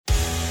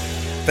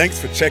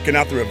Thanks for checking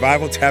out the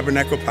Revival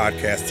Tabernacle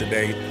podcast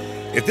today.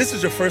 If this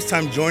is your first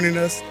time joining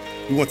us,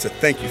 we want to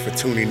thank you for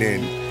tuning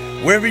in.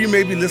 Wherever you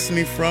may be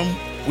listening from,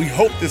 we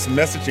hope this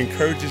message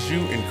encourages you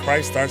in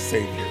Christ our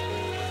Savior.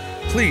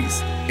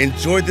 Please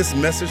enjoy this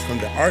message from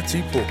the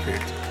RT pulpit.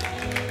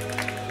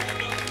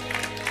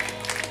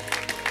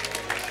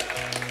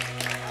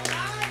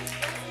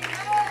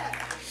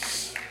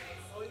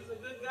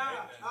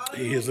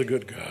 He is a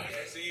good God.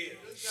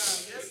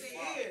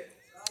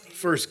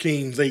 1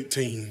 Kings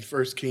 18.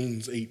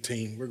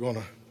 We're going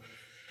to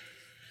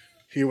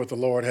hear what the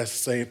Lord has to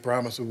say. I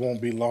promise it won't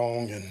be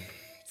long. And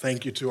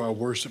thank you to our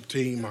worship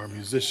team, our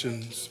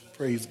musicians.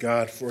 Praise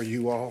God for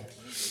you all.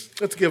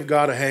 Let's give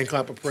God a hand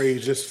clap of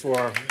praise just for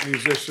our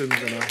musicians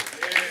and our...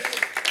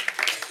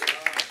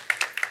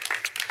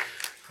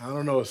 I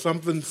don't know,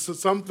 something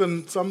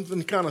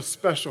kind of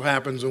special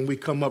happens when we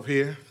come up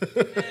here.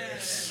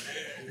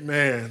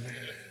 Man,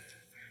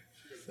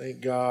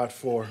 thank God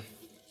for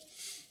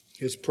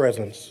His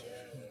presence.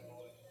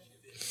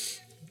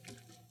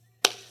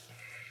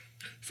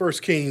 1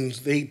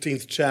 Kings, the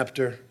 18th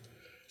chapter,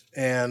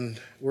 and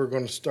we're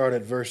going to start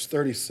at verse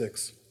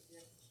 36.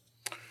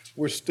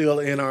 We're still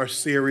in our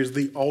series,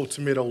 The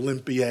Ultimate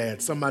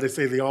Olympiad. Somebody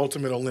say The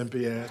Ultimate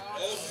Olympiad.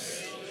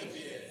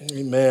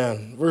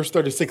 Amen. Verse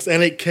 36,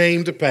 and it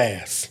came to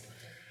pass.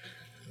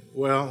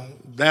 Well,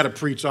 that'll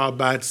preach all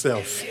by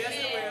itself.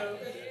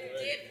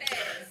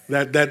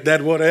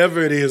 That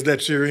whatever it is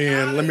that you're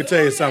in, let me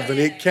tell you something,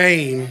 it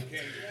came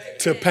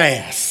to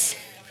pass.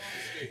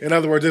 In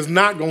other words, it's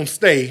not going to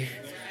stay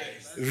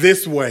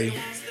this way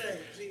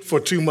for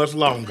too much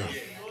longer.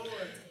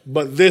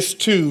 But this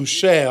too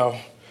shall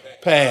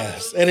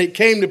pass. And it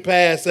came to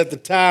pass at the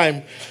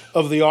time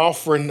of the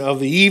offering of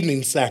the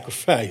evening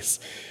sacrifice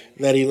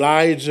that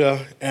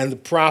Elijah the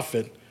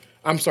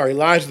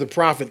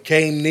prophet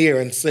came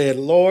near and said,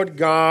 Lord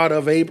God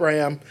of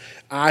Abraham,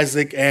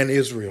 Isaac, and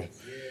Israel,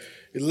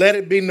 let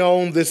it be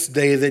known this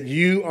day that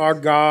you are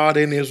God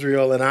in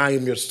Israel, and I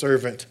am your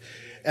servant,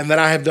 and that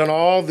I have done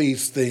all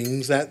these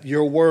things at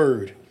your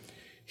word.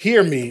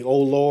 Hear me, O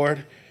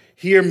Lord,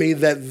 hear me,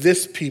 that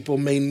this people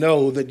may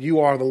know that you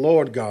are the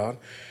Lord God,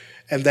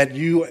 and that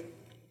you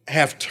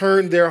have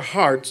turned their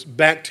hearts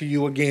back to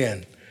you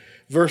again.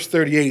 Verse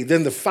 38,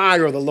 then the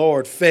fire of the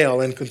Lord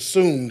fell and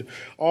consumed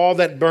all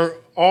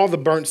the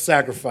burnt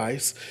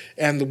sacrifice,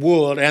 and the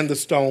wood, and the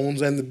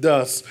stones, and the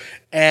dust,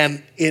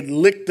 and it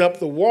licked up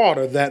the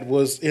water that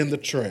was in the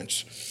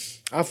trench.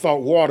 I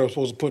thought water was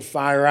supposed to put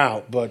fire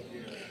out, but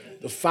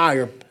the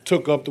fire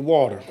took up the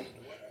water.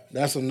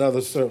 That's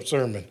another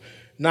sermon.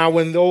 Now,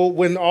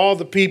 when all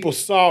the people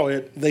saw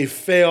it, they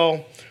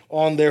fell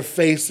on their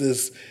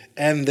faces,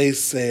 and they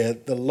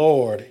said, the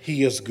Lord,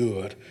 He is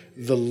good.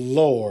 The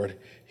Lord,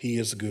 He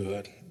is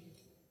good.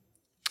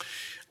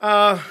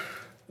 Want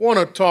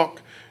to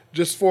talk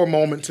just for a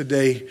moment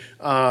today.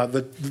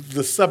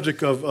 The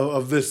subject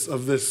of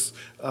this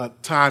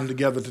time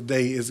together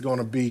today is going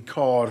to be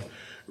called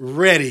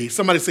Ready.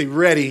 Somebody say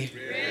ready.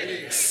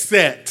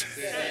 Set,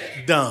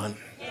 done.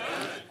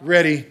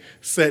 Ready,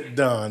 set,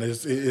 done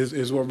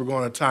is what we're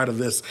going to title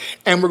this.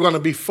 And we're going to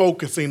be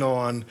focusing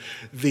on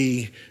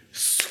the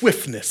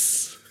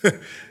swiftness,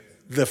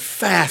 the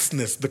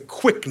fastness, the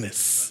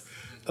quickness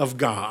of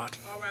God.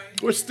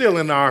 We're still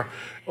in the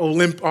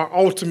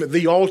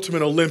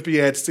Ultimate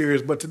Olympiad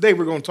series, but today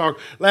we're going to talk,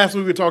 last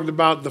week we talked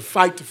about the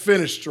fight to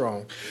finish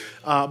strong,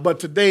 but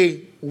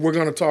today we're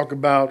going to talk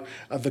about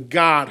the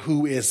God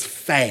who is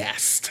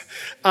fast.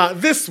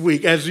 This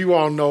week, as you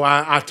all know,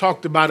 I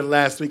talked about it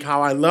last week,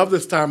 how I love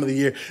this time of the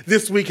year.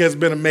 This week has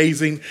been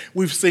amazing.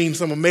 We've seen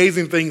some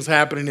amazing things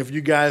happening if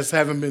you guys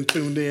haven't been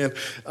tuned in.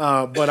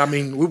 But I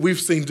mean, we've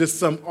seen just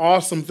some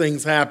awesome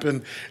things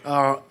happen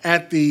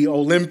at the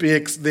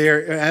Olympics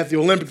there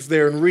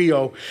in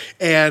Rio.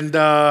 And,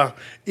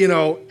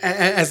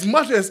 as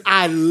much as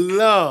I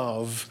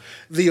love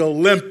the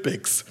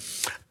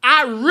Olympics,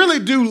 I really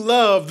do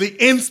love the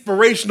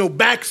inspirational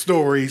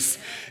backstories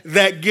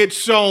that get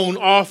shown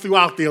all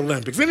throughout the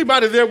Olympics.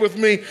 Anybody there with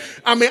me?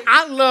 I mean,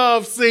 I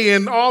love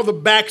seeing all the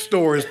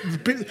backstories,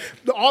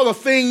 all the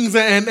things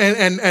and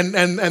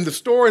the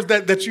stories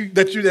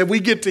that we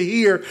get to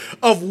hear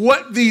of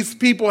what these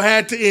people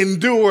had to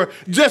endure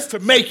just to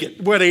make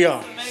it where they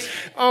are.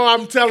 Oh,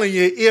 I'm telling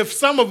you, if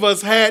some of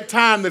us had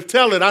time to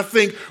tell it, I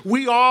think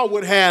we all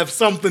would have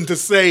something to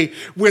say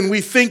when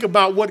we think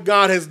about what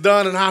God has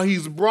done and how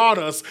He's brought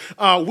us.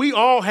 We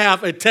all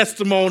have a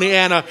testimony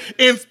and an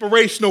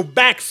inspirational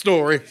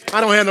backstory.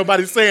 I don't have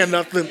nobody saying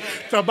nothing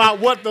about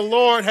what the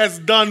Lord has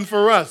done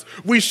for us.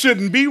 We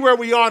shouldn't be where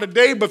we are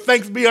today, but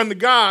thanks be unto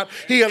God,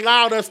 He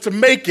allowed us to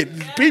make it.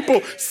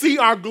 People see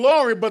our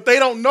glory, but they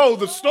don't know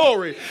the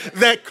story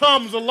that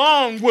comes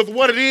along with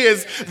what it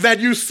is that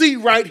you see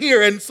right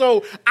here. And so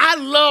so I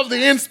love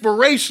the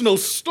inspirational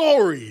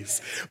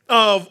stories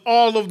of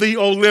all of the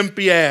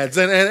Olympiads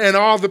and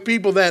all the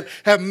people that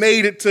have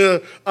made it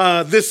to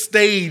this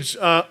stage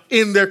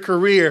in their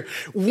career.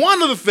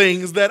 One of the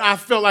things that I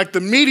felt like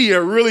the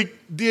media really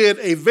did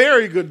a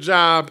very good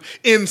job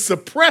in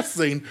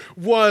suppressing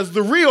was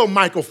the real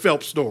Michael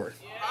Phelps story.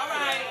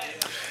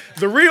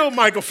 The real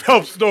Michael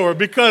Phelps story,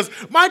 because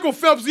Michael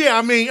Phelps,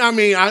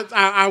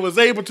 I was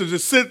able to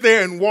just sit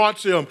there and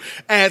watch him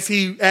as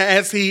he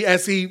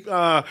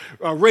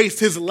raced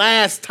his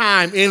last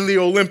time in the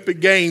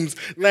Olympic Games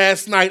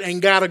last night and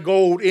got a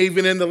gold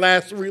even in the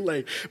last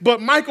relay.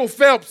 But Michael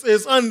Phelps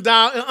is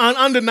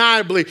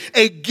undeniably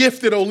a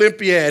gifted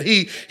Olympiad.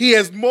 He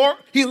has more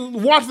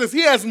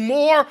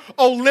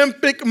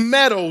Olympic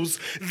medals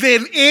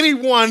than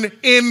anyone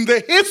in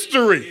the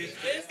history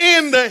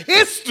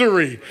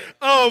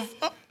of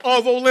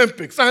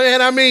Olympics.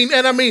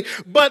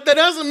 But that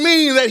doesn't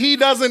mean that he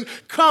doesn't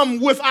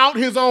come without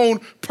his own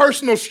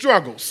personal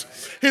struggles,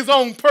 his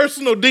own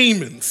personal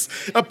demons.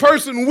 A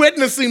person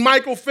witnessing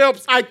Michael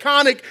Phelps'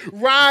 iconic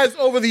rise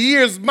over the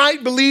years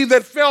might believe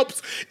that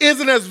Phelps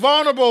isn't as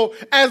vulnerable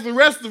as the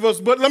rest of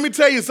us, but let me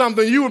tell you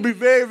something, you would be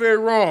very, very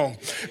wrong.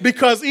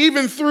 Because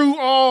even through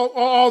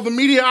all the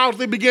media outlets,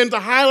 they begin to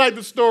highlight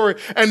the story,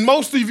 and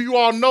most of you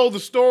all know the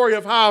story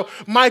of how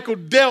Michael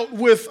dealt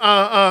with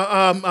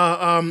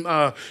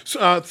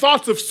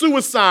thoughts of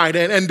suicide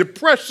and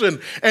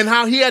depression, and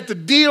how he had to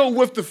deal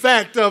with the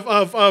fact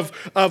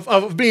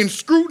of being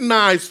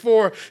scrutinized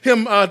for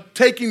him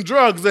taking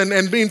drugs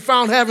and being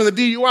found having the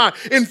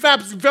DUI. In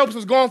fact, Phelps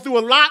has gone through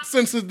a lot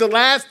since the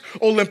last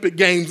Olympic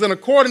Games, and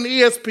according to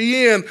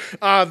ESPN,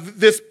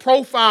 this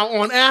profile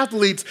on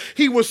athletes,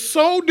 he was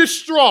so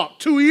distraught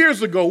 2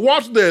 years ago.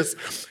 Watch this.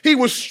 He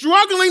was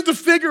struggling to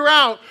figure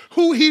out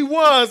who he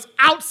was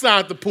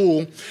outside the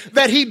pool,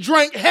 that he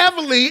drank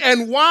heavily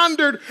and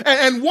wondered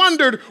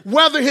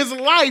whether his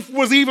life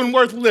was even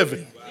worth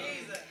living.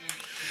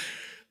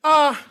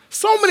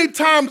 So many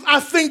times I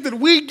think that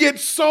we get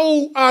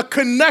so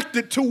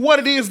connected to what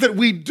it is that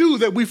we do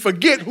that we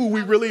forget who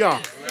we really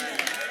are.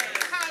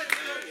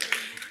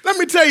 Let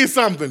me tell you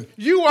something.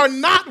 You are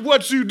not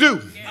what you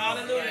do.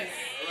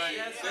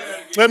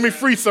 Let me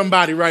free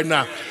somebody right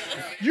now.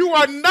 You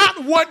are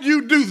not what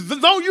you do.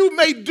 Though you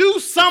may do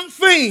some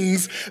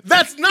things,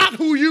 that's not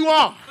who you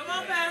are. Come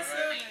on, Pastor.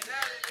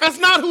 That's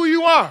not who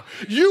you are.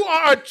 You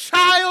are a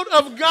child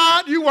of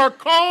God. You are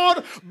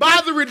called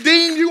by the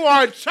redeemed. You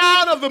are a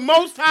child of the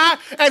Most High,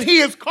 and He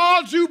has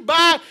called you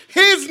by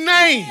His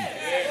name.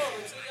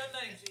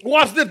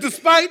 Watch this.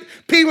 Despite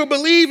people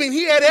believing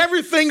he had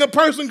everything a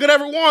person could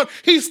ever want,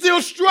 he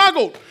still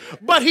struggled,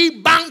 but he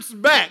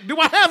bounced back. Do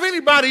I have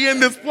anybody in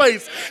this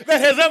place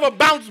that has ever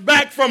bounced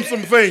back from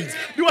some things?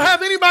 Do I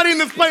have anybody in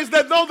this place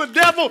that though the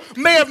devil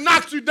may have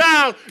knocked you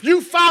down,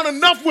 you found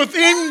enough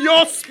within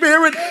your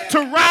spirit to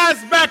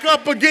rise back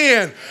up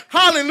again?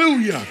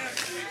 Hallelujah.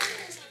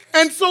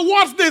 And so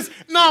watch this.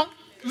 Now,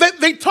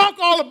 they talk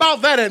all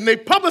about that and they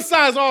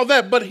publicize all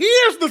that, but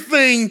here's the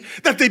thing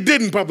that they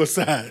didn't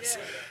publicize.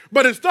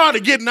 But it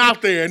started getting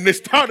out there and they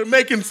started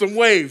making some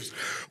waves.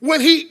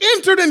 When he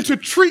entered into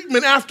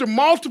treatment after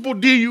multiple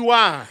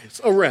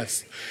DUIs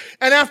arrests,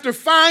 and after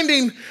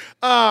finding,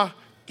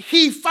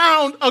 he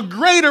found a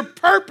greater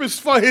purpose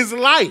for his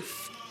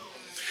life.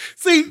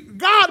 See,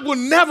 God will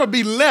never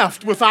be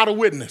left without a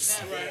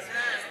witness.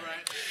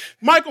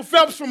 Michael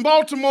Phelps from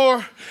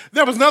Baltimore,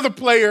 there was another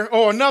player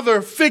or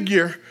another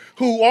figure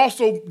who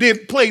also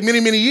did play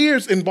many, many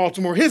years in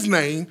Baltimore. His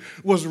name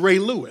was Ray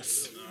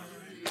Lewis.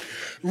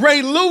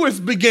 Ray Lewis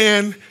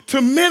began to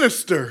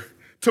minister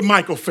to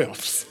Michael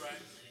Phelps.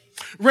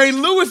 Ray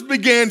Lewis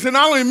began to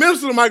not only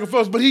minister to Michael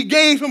Phelps, but he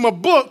gave him a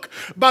book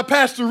by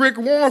Pastor Rick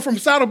Warren from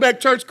Saddleback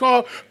Church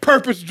called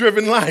Purpose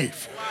Driven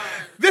Life.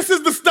 This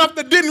is the stuff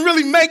that didn't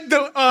really make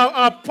the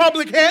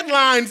public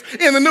headlines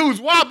in the news.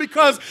 Why?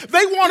 Because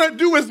they want to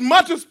do as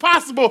much as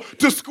possible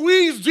to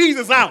squeeze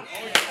Jesus out.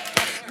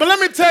 But let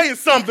me tell you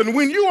something.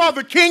 When you are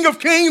the King of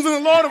Kings and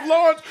the Lord of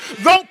Lords,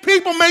 though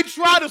people may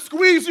try to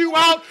squeeze you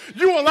out,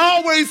 you will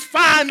always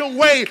find a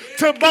way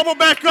to bubble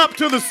back up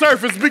to the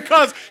surface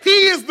because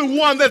He is the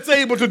one that's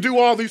able to do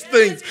all these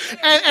things.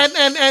 And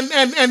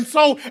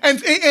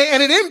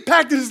it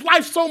impacted his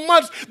life so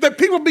much that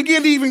people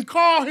began to even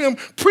call him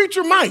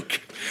Preacher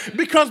Mike.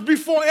 Because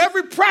before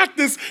every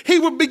practice, he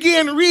would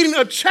begin reading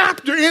a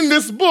chapter in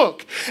this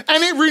book.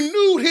 And it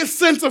renewed his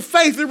sense of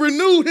faith. It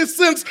renewed his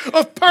sense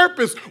of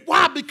purpose.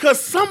 Why? Because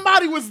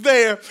somebody was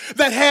there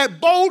that had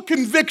bold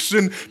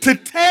conviction to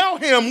tell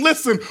him,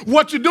 listen,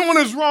 what you're doing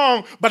is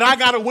wrong, but I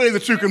got a way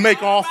that you can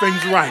make all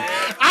things right.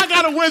 I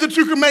got a way that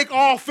you can make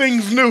all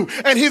things new.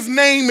 And his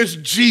name is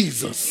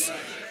Jesus.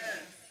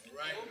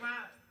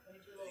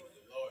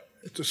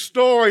 It's a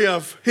story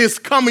of his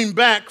coming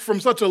back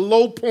from such a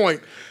low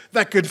point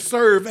that could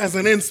serve as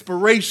an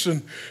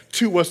inspiration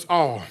to us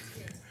all.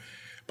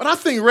 But I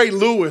think Ray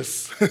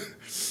Lewis,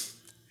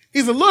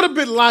 he's a little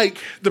bit like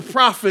the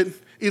prophet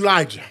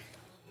Elijah.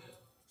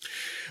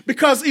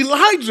 Because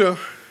Elijah,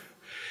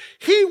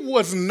 he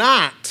was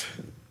not,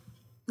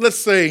 let's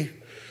say,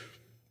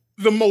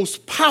 the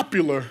most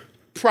popular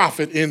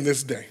prophet in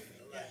this day.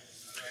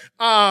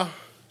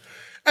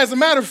 As a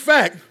matter of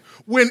fact,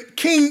 when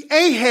King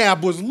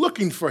Ahab was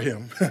looking for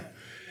him,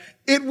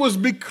 it was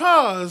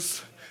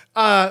because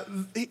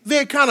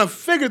they kind of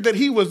figured that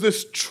he was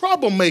this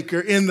troublemaker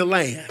in the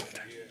land.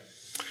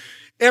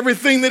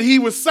 Everything that he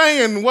was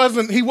saying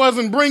he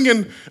wasn't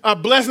bringing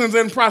blessings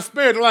and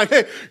prosperity. Like,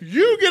 hey,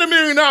 you get $1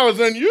 million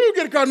and you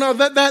get a car. No,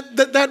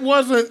 that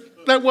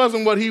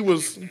wasn't what he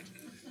was.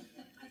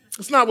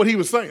 It's not what he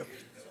was saying.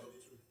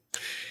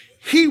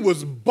 He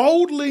was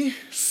boldly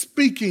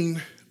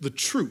speaking the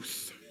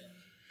truth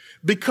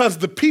because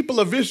the people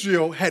of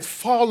Israel had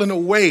fallen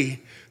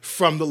away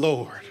from the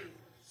Lord.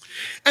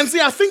 And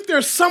see, I think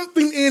there's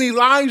something in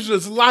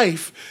Elijah's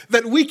life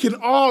that we can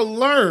all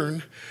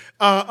learn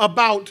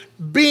about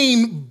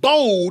being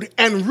bold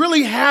and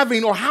really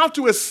having, or how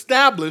to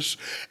establish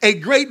a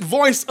great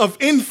voice of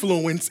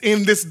influence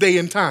in this day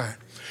and time.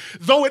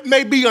 Though it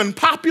may be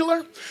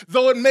unpopular,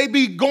 though it may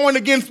be going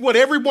against what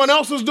everyone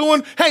else is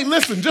doing, hey,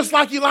 listen, just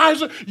like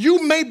Elijah,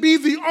 you may be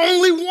the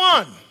only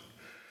one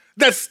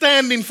that's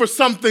standing for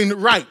something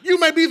right. You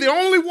may be the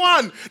only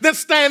one that's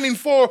standing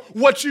for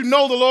what you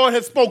know the Lord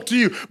has spoke to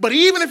you. But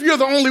even if you're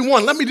the only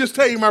one, let me just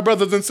tell you, my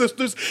brothers and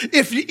sisters,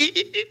 if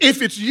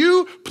it's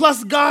you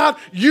plus God,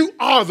 you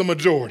are the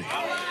majority.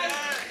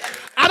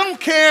 I don't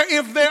care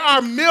if there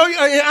are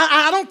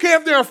I don't care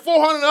if there are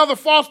 400 other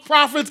false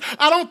prophets.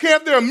 I don't care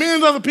if there are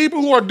millions of other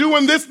people who are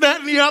doing this, that,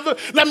 and the other.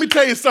 Let me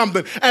tell you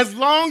something. As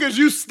long as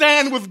you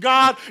stand with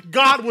God,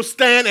 God will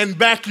stand and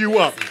back you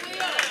up.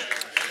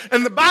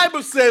 And the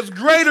Bible says,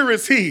 greater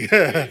is he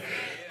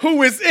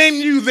who is in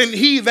you than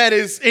he that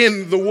is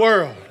in the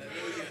world.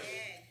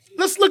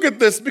 Let's look at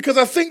this, because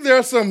I think there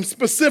are some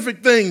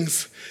specific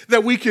things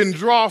that we can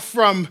draw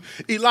from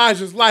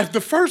Elijah's life.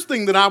 The first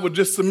thing that I would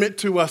just submit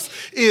to us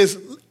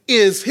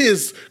is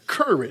his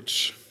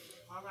courage.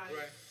 All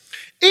right.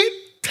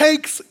 It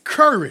takes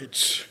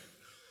courage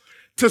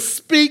to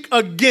speak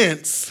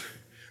against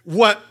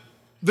what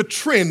the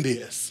trend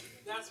is.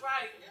 That's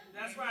right.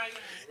 That's right.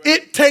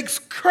 It takes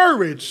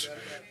courage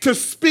to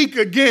speak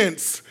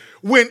against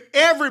when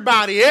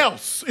everybody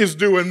else is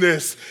doing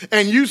this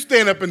and you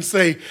stand up and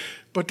say,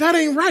 but that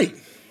ain't right.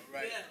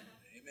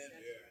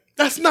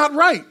 That's not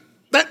right.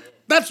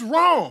 That's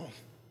wrong.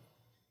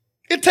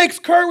 It takes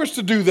courage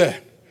to do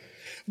that.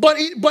 But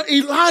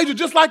Elijah,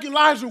 just like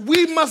Elijah,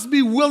 we must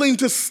be willing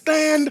to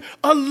stand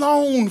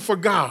alone for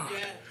God.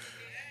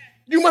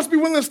 You must be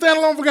willing to stand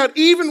alone for God.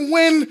 Even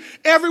when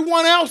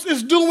everyone else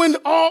is doing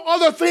all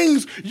other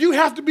things, you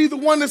have to be the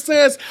one that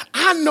says,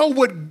 I know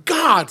what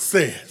God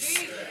says.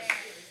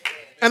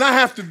 And I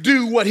have to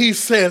do what he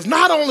says.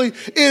 Not only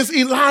is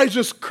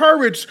Elijah's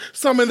courage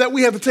something that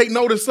we have to take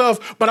notice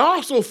of, but I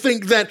also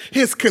think that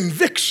his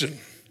conviction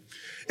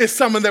is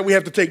something that we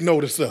have to take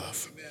notice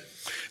of.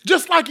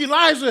 Just like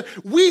Elijah,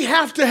 we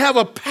have to have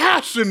a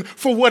passion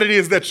for what it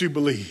is that you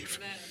believe.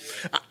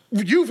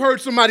 You've heard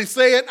somebody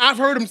say it. I've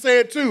heard them say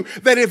it too,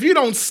 that if you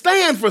don't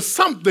stand for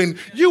something,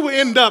 you will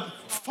end up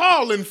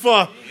falling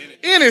for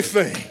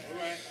anything.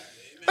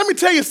 Let me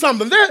tell you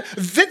something.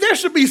 There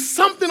should be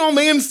something on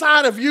the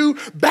inside of you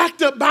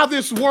backed up by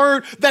this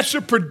word that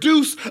should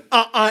produce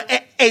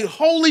a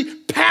holy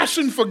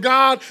passion for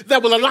God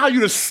that will allow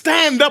you to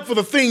stand up for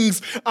the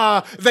things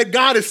that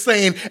God is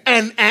saying,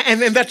 and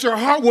that your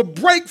heart will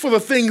break for the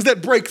things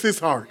that breaks his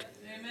heart.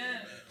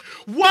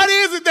 What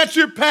is it that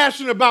you're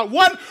passionate about?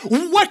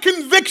 What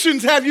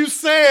convictions have you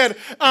said,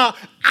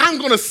 I'm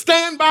going to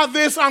stand by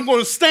this, I'm going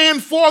to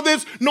stand for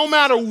this, no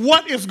matter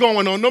what is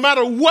going on, no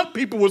matter what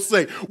people will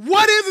say?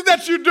 What is it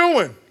that you're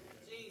doing?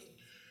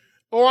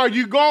 Or are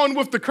you going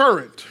with the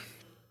current?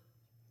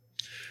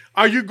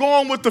 Are you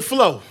going with the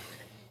flow?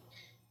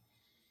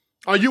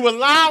 Are you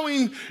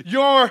allowing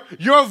your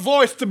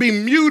voice to be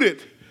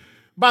muted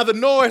by the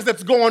noise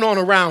that's going on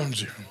around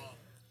you?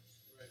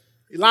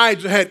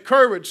 Elijah had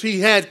courage,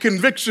 he had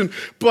conviction,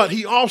 but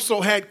he also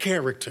had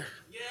character.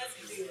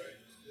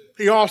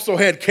 He also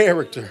had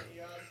character.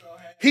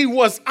 He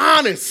was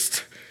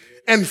honest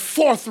and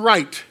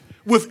forthright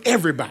with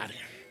everybody.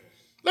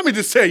 Let me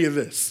just tell you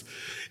this.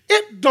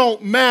 It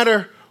don't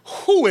matter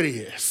who it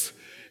is.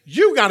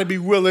 You got to be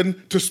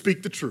willing to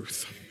speak the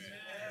truth.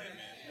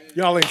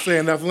 Y'all ain't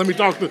saying nothing. Let me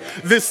talk to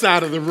this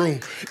side of the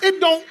room.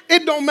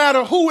 It don't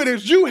matter who it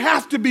is. You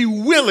have to be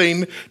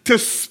willing to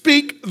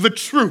speak the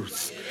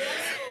truth.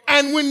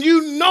 And when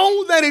you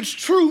know that it's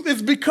truth,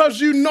 it's because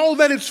you know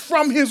that it's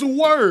from his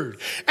word.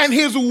 And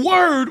his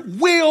word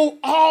will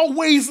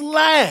always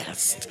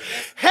last.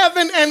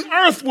 Heaven and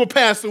earth will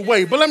pass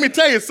away. But let me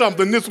tell you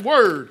something. This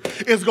word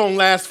is going to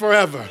last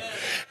forever.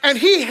 And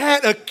he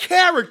had a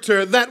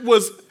character that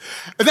was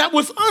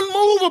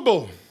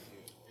unmovable.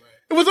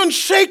 It was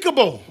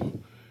unshakable.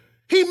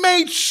 He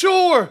made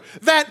sure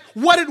that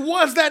what it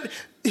was that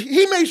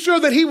he made sure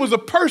that he was a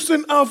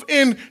person of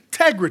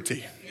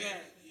integrity.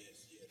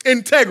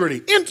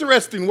 Integrity.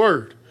 Interesting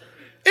word.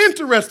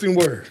 Interesting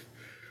word.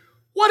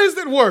 What is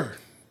that word?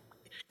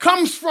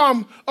 Comes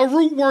from a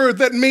root word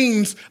that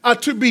means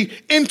to be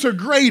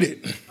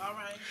integrated. All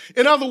right.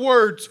 In other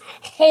words,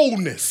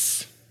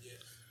 wholeness.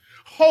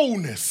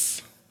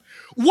 Wholeness.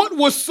 What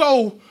was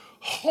so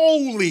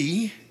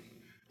holy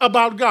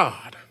about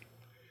God?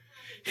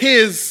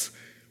 His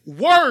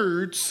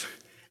words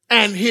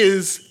and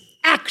his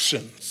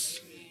actions.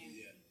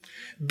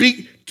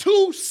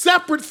 Two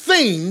separate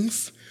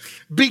things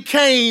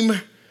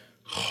became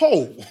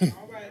whole.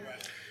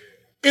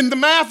 In the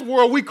math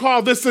world, we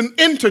call this an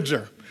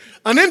integer.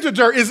 An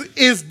integer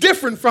is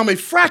different from a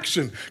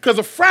fraction because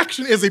a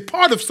fraction is a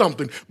part of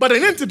something. But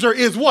an integer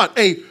is what?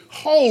 A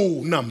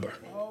whole number.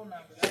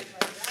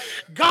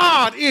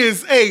 God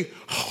is a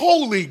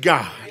holy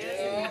God.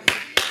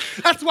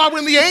 That's why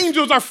when the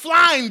angels are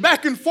flying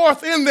back and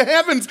forth in the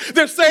heavens,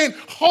 they're saying,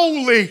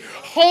 holy,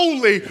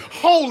 holy,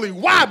 holy.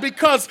 Why?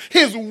 Because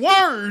his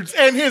words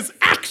and his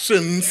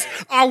actions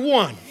are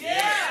one.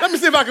 Yeah. Let me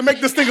see if I can make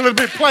this thing a little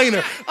bit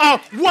plainer.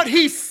 What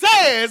he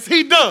says,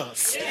 he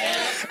does.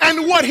 Yeah.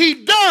 And what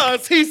he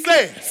does, he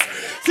says.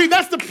 See,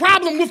 that's the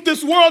problem with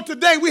this world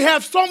today. We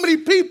have so many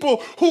people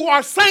who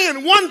are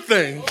saying one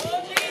thing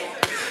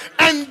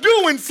and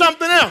doing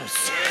something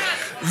else.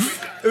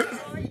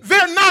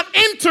 They're not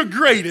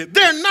integrated.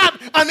 They're not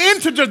an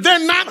integer.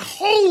 They're not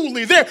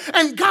holy.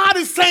 And God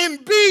is saying,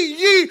 be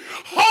ye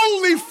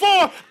holy,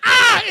 for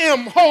I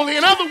am holy.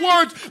 In other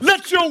words,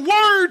 let your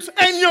words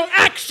and your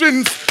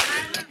actions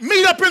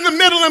meet up in the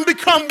middle and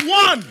become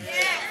one.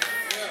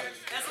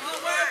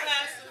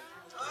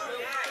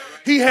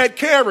 He had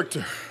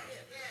character.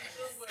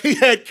 He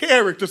had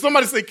character.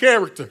 Somebody say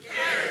character.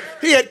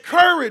 He had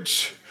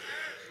courage.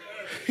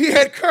 He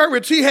had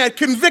courage. He had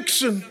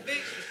conviction.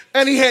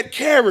 And he had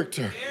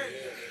character.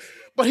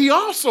 But he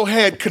also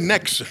had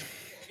connection.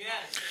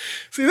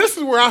 See, this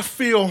is where I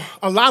feel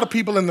a lot of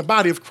people in the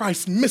body of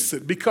Christ miss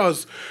it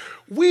because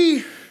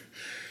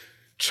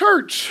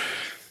church,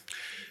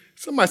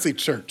 somebody say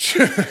church.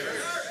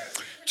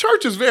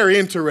 Church is very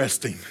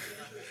interesting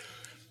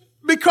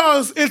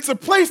because it's a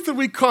place that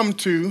we come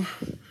to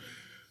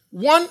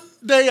one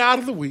day out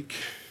of the week.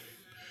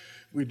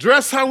 We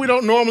dress how we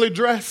don't normally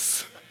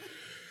dress.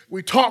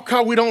 We talk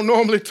how we don't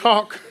normally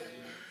talk.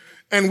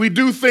 And we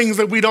do things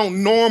that we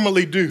don't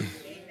normally do.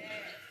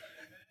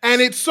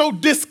 And it's so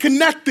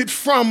disconnected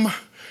from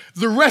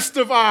the rest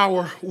of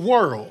our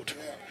world.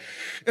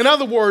 In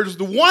other words,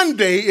 the one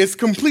day is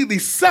completely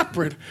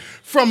separate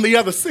from the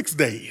other 6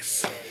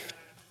 days.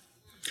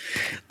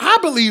 I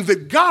believe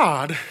that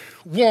God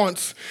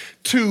wants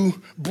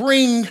to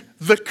bring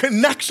the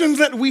connections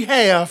that we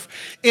have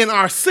in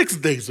our 6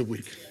 days a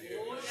week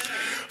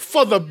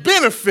for the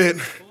benefit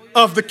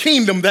of the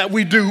kingdom that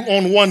we do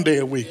on one day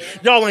a week.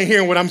 Y'all ain't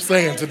hearing what I'm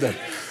saying today.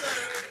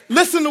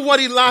 Listen to what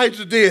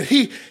Elijah did.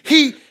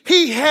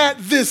 He had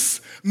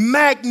this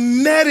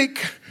magnetic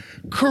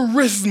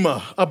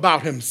charisma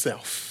about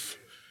himself.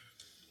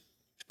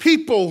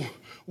 People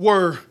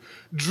were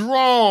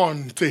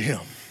drawn to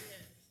him.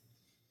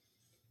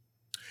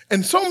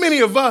 And so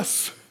many of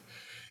us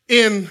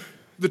in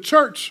the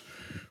church,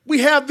 we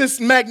have this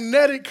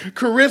magnetic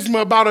charisma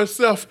about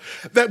ourselves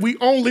that we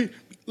only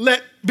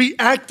let be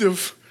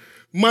active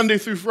Monday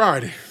through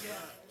Friday.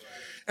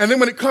 And then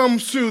when it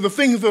comes to the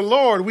things of the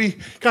Lord, we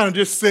kind of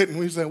just sit and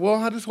we say, well,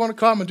 I just want to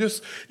come and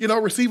just,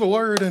 receive a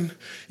word and,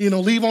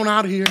 leave on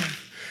out of here.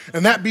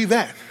 And that be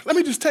that. Let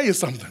me just tell you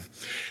something.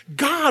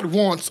 God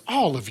wants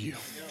all of you.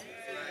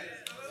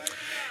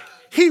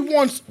 He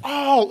wants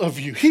all of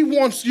you. He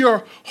wants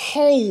your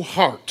whole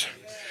heart.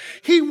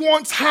 He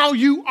wants how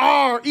you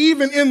are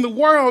even in the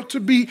world to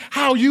be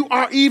how you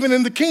are even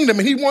in the kingdom.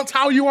 And he wants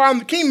how you are in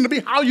the kingdom to be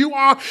how you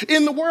are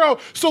in the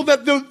world so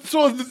that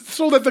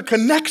the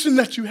connection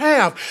that you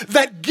have,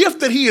 that gift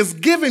that he has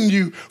given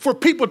you for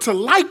people to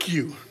like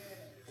you.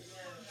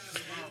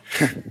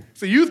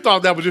 So you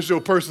thought that was just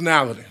your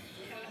personality.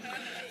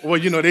 Well,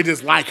 they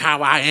just like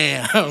how I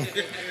am.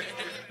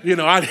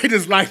 They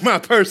just like my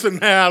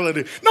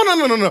personality.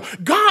 No.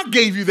 God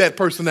gave you that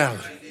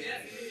personality.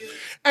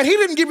 And he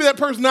didn't give you that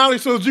personality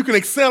so that you can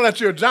excel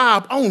at your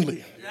job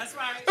only. That's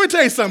right. Let me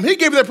tell you something. He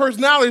gave you that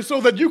personality so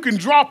that you can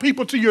draw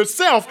people to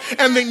yourself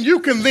and then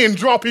you can then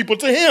draw people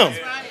to him.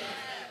 Right.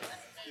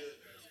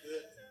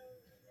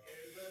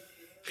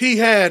 He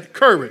had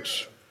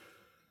courage.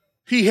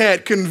 He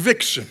had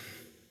conviction.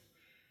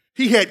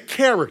 He had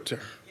character.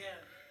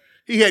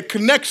 He had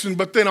connection,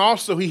 but then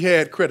also he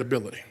had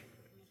credibility.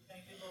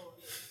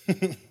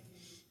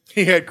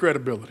 He had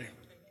credibility.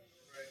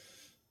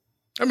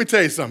 Let me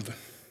tell you something.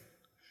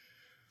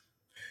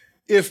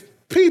 If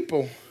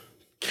people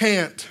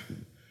can't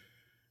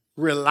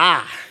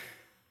rely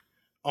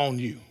on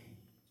you,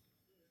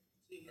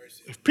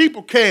 if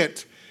people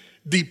can't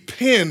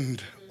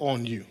depend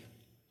on you,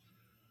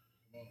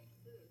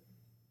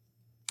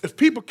 if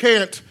people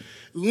can't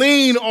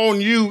lean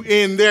on you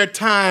in their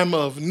time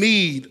of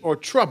need or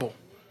trouble,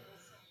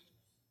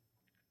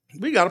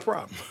 we got a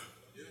problem.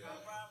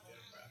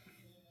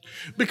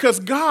 Because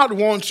God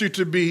wants you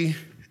to be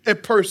a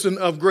person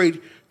of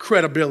great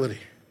credibility.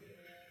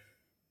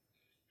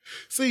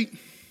 See,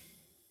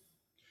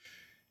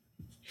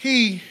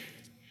 he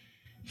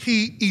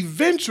he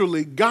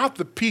eventually got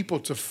the people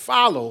to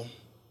follow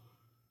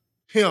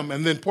him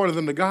and then pointed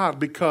them to God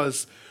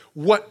because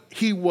what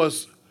he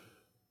was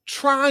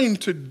trying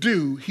to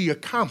do, he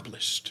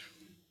accomplished.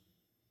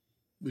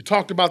 We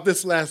talked about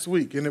this last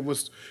week, and it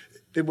was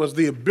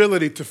the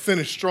ability to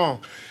finish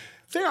strong.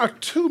 There are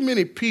too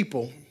many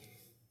people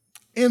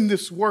in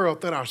this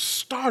world that are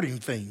starting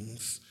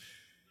things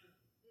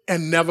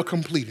and never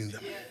completing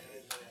them.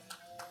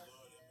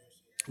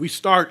 We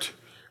start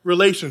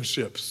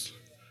relationships,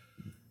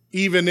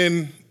 even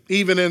in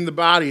the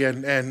body,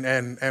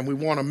 and we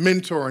want to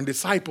mentor and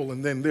disciple,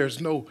 and then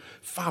there's no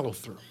follow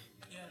through.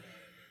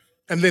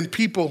 And then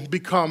people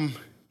become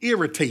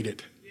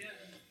irritated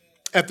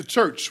at the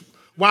church.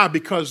 Why?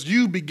 Because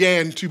you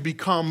began to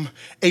become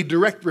a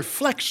direct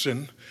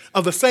reflection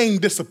of the same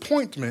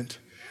disappointment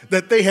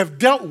that they have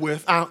dealt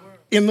with out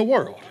in the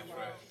world.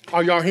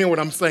 Are y'all hearing what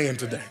I'm saying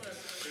today?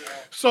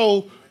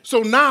 So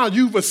now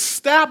you've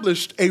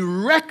established a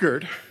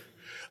record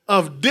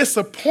of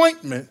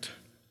disappointment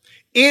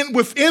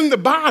within the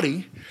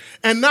body,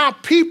 and now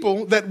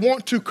people that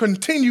want to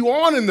continue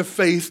on in the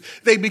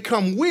faith, they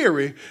become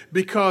weary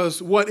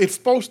because what it's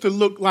supposed to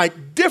look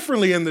like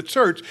differently in the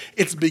church,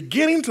 it's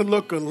beginning to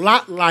look a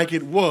lot like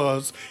it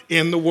was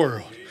in the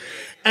world.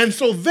 And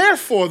so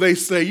therefore they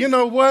say, you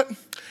know what?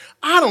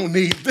 I don't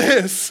need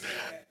this.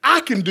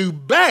 I can do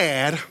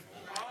bad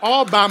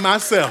all by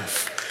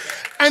myself.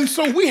 And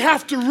so we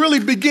have to really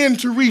begin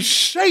to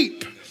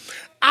reshape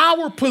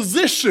our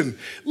position.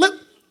 Let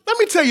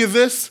me tell you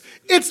this.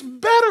 It's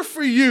better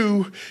for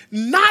you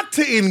not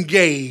to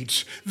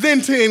engage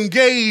than to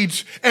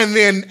engage and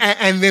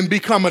then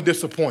become a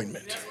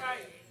disappointment. That's right.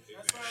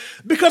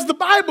 Because the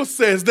Bible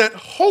says that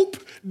hope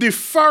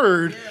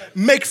deferred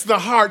makes the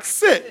heart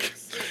sick.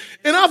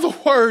 In other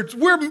words,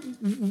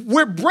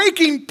 we're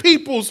breaking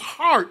people's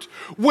heart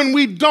when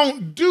we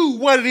don't do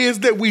what it is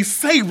that we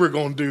say we're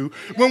going to do,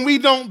 when we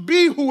don't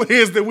be who it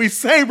is that we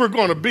say we're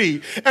going to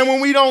be, and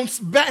when we don't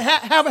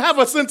have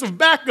a sense of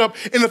backup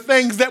in the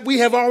things that we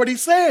have already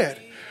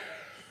said.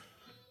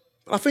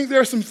 I think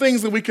there are some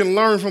things that we can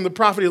learn from the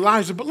prophet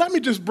Elijah, but let me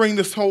just bring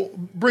this whole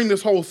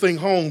thing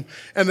home,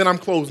 and then I'm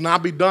closing. I'll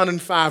be done in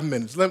 5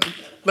 minutes.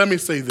 Let me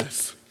say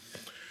this.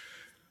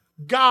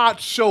 God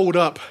showed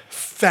up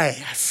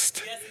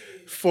fast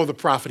for the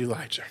prophet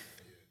Elijah.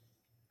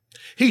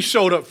 He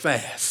showed up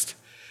fast.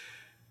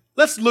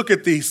 Let's look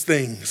at these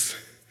things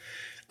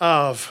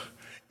of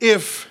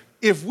if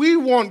we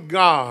want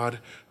God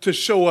to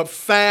show up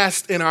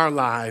fast in our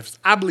lives,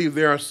 I believe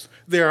there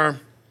are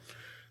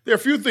a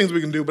few things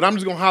we can do, but I'm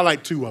just going to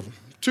highlight two of them.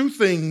 Two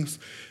things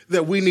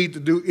that we need to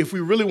do if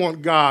we really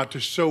want God to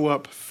show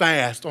up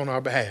fast on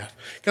our behalf.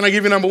 Can I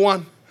give you number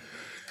one?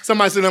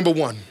 Somebody say number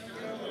one.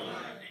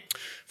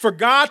 For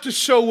God to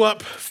show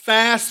up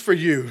fast for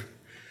you,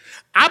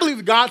 I believe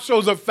that God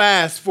shows up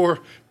fast for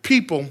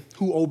people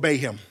who obey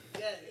him.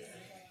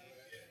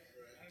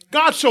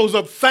 God shows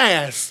up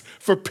fast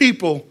for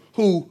people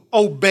who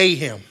obey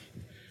him.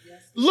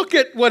 Look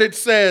at what it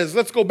says.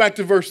 Let's go back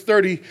to verse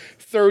 36.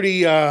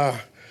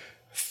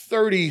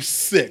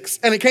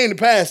 And it came to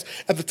pass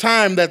at the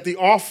time that the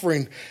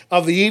offering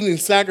of the evening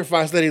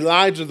sacrifice that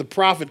Elijah the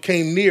prophet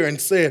came near and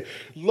said,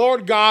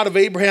 Lord God of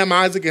Abraham,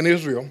 Isaac, and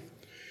Israel,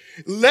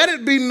 let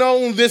it be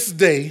known this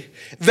day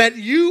that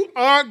you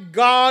are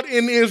God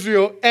in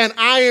Israel and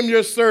I am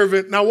your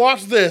servant. Now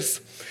watch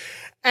this.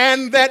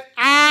 And that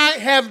I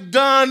have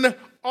done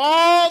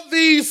all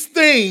these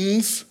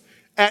things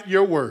at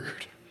your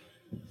word.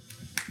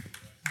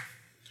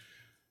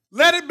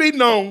 Let it be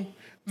known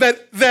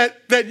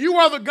that you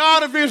are the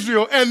God of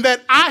Israel and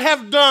that I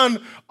have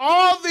done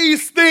all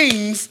these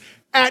things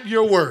at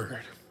your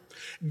word.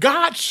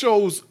 God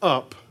shows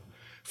up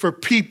for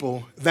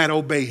people that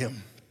obey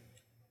him.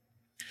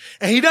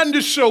 And he doesn't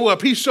just show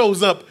up, he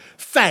shows up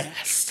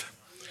fast.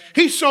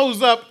 He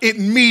shows up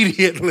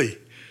immediately.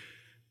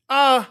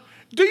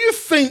 Do you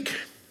think,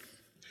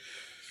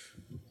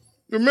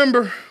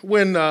 remember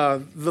when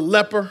the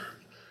leper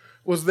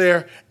was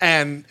there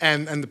and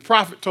the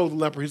prophet told the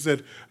leper, he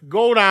said,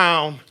 go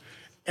down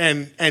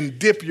and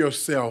dip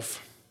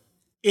yourself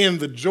in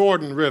the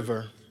Jordan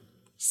River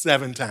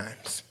 7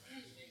 times.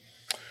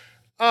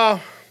 The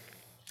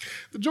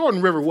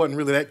Jordan River wasn't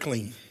really that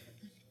clean.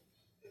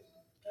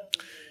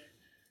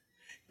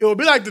 It would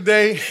be like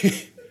today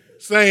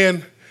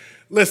saying,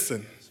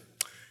 listen,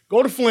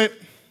 go to Flint,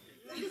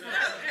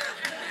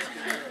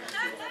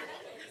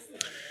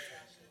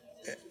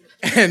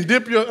 and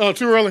dip your,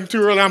 too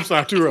early, I'm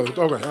sorry, too early.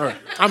 Okay, all right,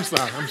 I'm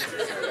sorry.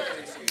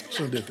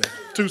 Shouldn't have did that.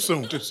 Too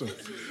soon.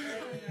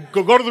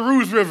 Go to the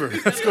Rouge River.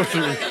 Let's go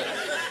to the Rouge.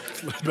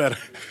 It's a little better.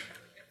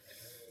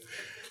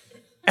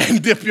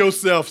 And dip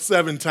yourself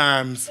 7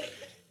 times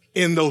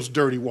in those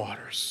dirty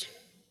waters.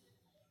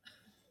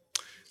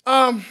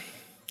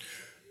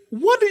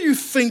 What do you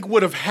think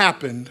would have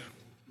happened,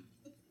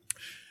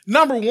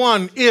 number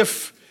one,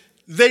 if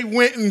they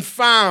went and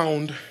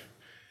found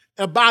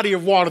a body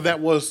of water that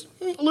was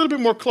a little bit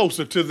more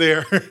closer to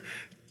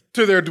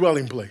their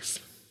dwelling place?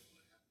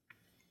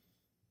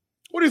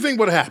 What do you think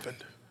would have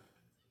happened?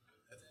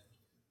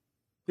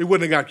 he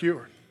wouldn't have got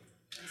cured.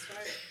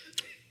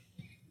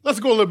 Let's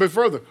go a little bit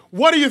further.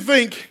 What do you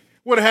think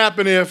would have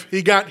happened if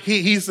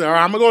he said, all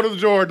right, I'm going to go to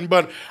the Jordan,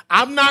 but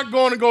I'm not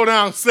going to go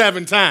down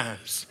 7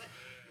 times.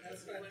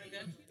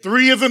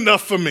 3 is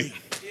enough for me.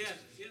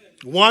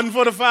 1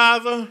 for the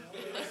Father,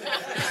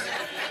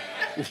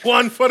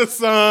 1 for the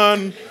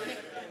Son,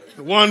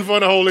 1 for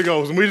the Holy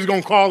Ghost. And we're just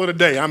going to call it a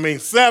day. I mean,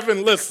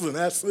 7, listen,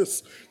 that's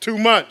just too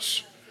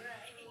much.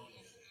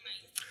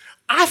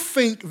 I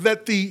think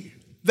that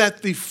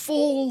the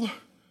full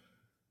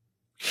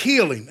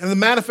healing and the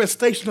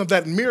manifestation of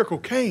that miracle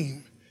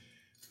came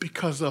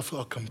because of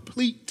a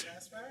complete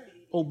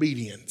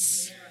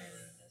obedience.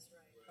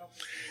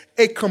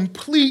 A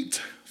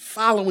complete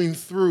following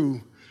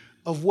through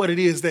of what it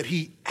is that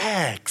he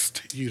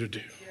asked you to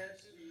do.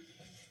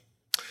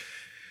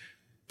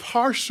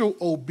 Partial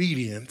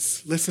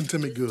obedience, listen to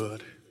me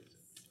good,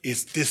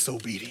 is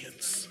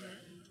disobedience.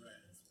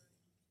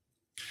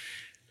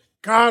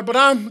 God,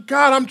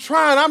 I'm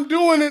trying, I'm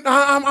doing it,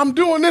 I'm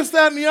doing this,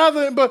 that, and the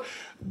other,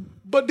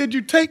 but did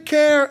you take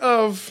care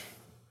of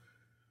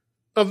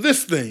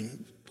this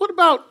thing? What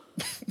about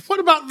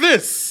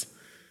this?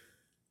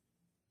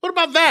 What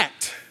about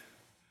that?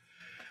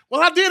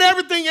 Well, I did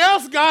everything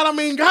else, God. I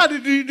mean, God,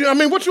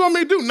 what you want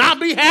me to do? Not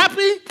be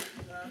happy?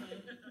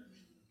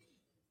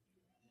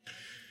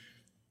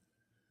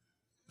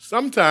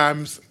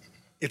 Sometimes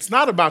it's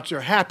not about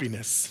your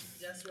happiness.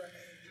 That's right.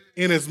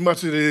 In as much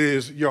as it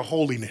is your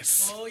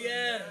holiness. Oh,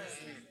 yes.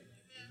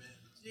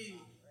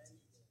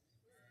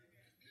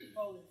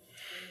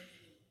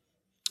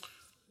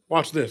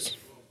 Watch this.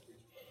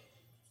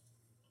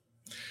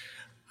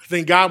 I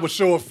think God will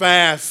show up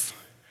fast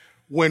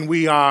when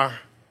we are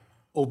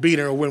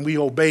obedient or when we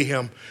obey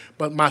him.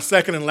 But my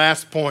second and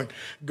last point,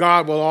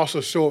 God will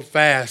also show up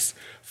fast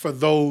for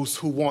those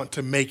who want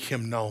to make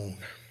him known.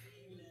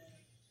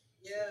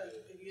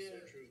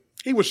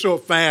 He will show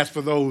up fast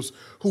for those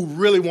who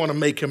really want to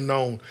make him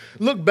known.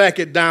 Look back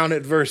down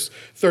at verse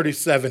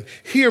 37.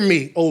 Hear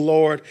me, O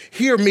Lord,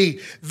 hear me,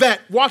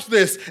 watch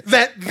this,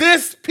 that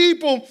this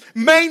people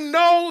may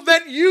know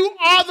that you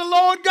are the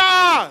Lord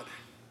God.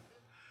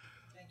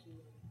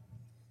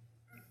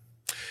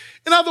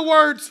 In other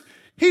words,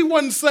 he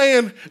wasn't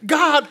saying,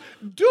 God,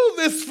 do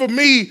this for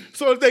me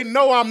so that they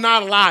know I'm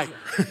not a liar.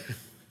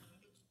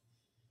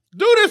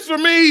 Do this for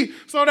me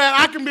so that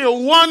I can be a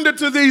wonder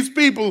to these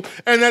people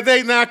and that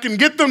I can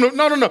get them to,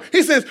 no.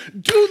 He says,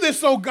 do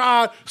this, oh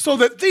God, so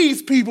that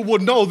these people will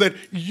know that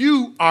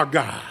you are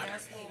God.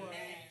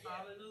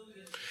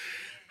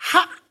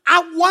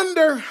 I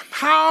wonder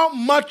how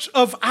much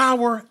of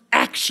our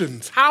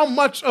actions, how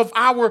much of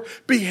our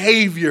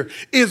behavior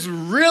is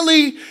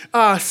really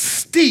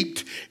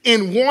steeped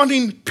in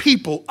wanting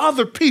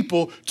other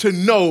people to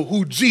know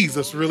who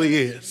Jesus really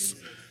is.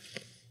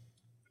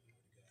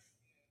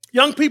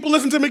 Young people,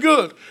 listen to me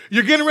good.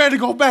 You're getting ready to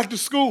go back to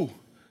school.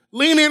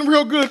 Lean in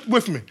real good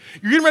with me.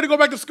 You're getting ready to go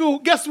back to school.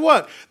 Guess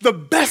what? The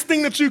best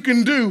thing that you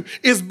can do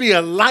is be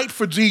a light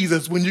for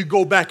Jesus when you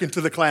go back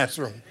into the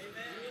classroom.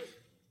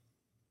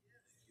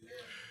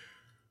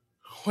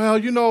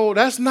 Well,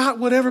 that's not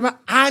what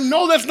I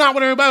know that's not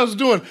what everybody was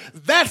doing.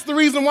 That's the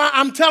reason why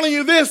I'm telling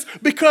you this,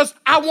 because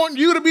I want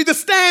you to be the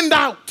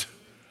standout.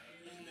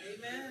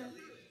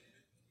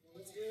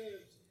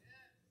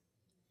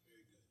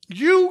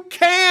 You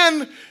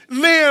can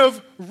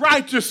live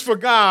righteous for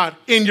God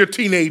in your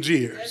teenage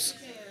years.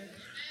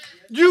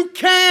 You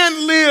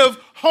can live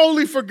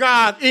holy for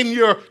God in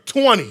your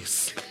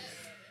 20s.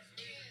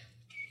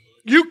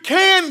 You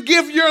can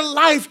give your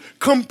life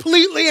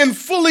completely and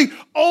fully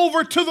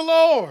over to the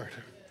Lord.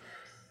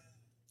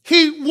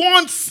 He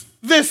wants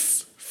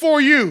this for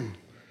you.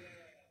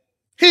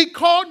 He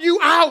called you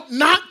out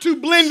not to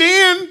blend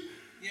in.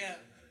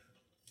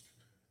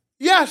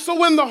 Yeah, so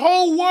when the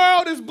whole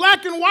world is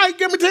black and white,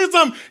 let me tell you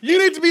something, you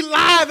need to be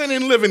live and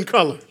in living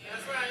color.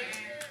 That's right.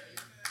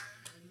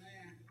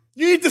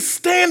 You need to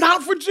stand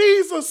out for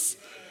Jesus.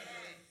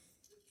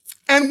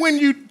 And when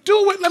you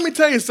do it, let me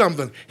tell you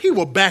something, he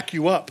will back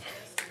you up.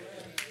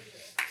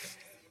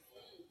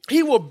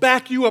 He will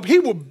back you up. He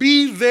will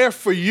be there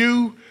for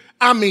you,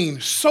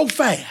 so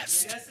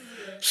fast,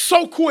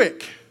 so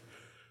quick.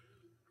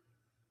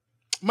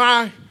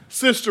 My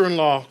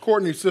sister-in-law,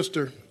 Courtney's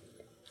sister,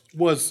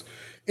 was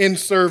in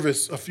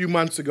service a few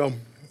months ago,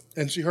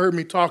 and she heard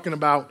me talking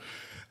about,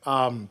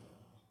 how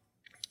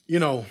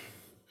the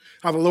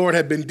Lord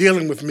had been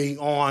dealing with me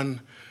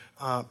on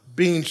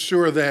being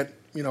sure that,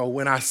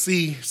 when I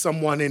see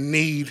someone in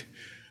need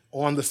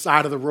on the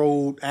side of the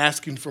road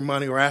asking for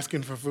money or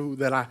asking for food,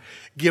 that I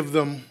give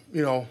them,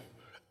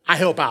 I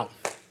help out.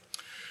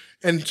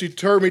 And she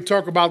heard me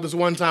talk about this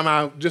one time.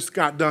 I just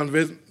got done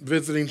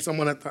visiting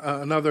someone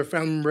another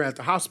family member at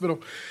the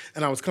hospital,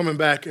 and I was coming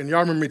back, and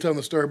y'all remember me telling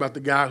the story about the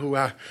guy who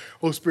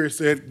Holy Spirit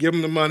said, give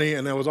him the money,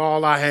 and that was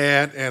all I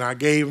had, and I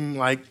gave him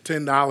like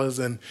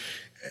 $10,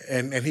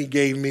 and he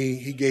gave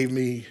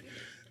me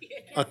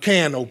a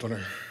can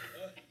opener,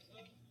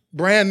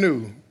 brand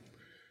new,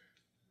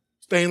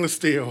 stainless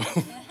steel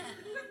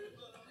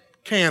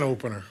can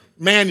opener.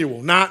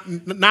 Manual, not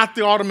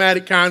the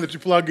automatic kind that you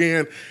plug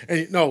in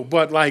and no,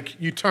 but like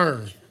you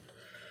turn.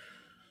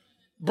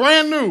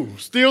 Brand new,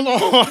 still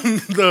on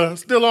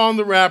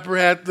the wrapper,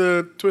 had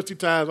the twisty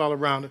ties all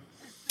around it.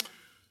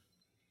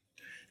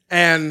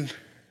 And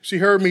she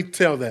heard me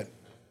tell that.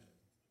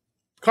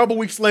 A couple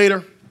weeks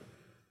later,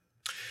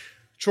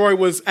 Troy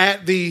was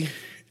at the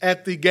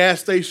gas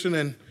station,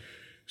 and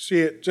she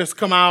had just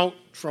come out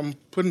from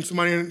putting some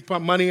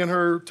money in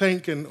her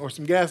tank or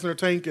some gas in her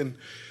tank, and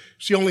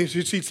she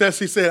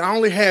said, I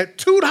only had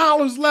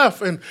 $2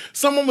 left, and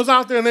someone was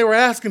out there and they were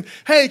asking,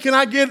 hey, can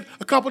I get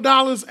a couple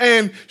dollars?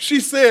 And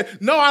she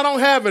said, no, I don't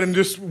have it, and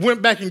just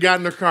went back and got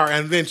in her car.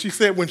 And then she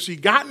said when she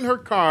got in her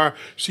car,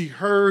 she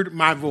heard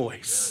my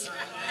voice.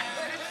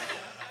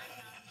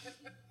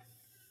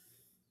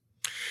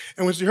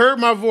 And when she heard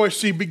my voice,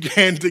 she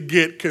began to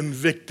get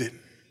convicted.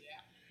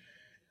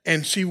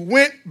 And she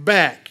went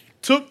back,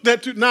 took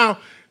that now,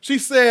 she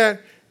said,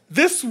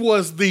 this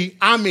was the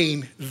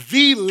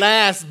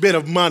last bit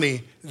of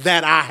money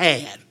that I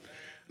had.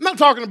 I'm not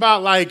talking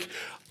about like,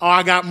 oh,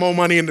 I got more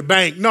money in the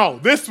bank. No,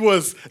 this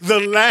was the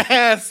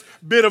last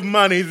bit of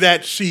money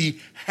that she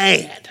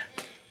had.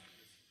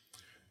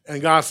 And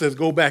God says,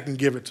 go back and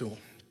give it to him.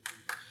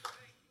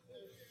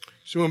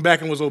 She went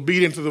back and was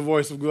obedient to the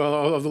voice of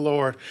the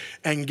Lord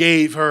and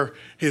gave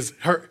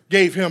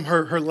him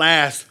her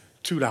last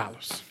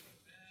 $2.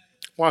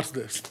 Watch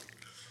this.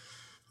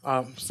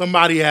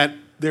 Somebody at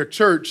their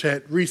church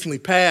had recently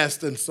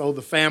passed, and so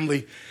the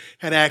family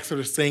had asked her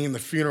to sing, and the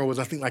funeral was,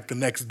 I think, like the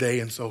next day,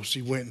 and so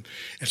she went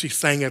and she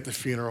sang at the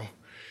funeral.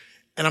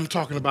 And I'm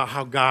talking about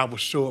how God will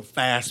show up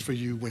fast for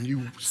you when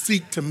you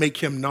seek to make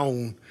him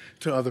known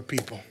to other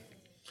people.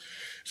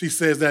 She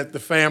says that the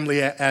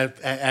family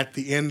at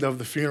the end of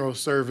the funeral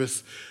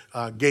service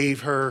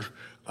gave her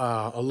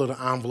a little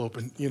envelope,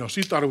 and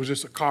she thought it was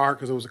just a card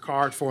because it was a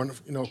card for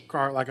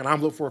card, like an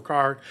envelope for a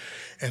card,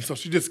 and so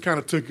she just kind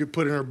of took it,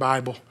 put it in her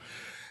Bible,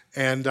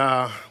 and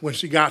when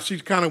she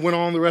kind of went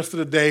on the rest of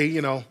the day.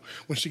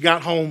 When she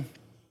got home,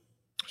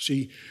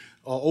 she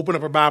opened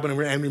up her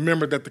Bible and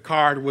remembered that the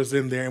card was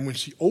in there, and when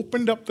she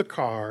opened up the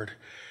card,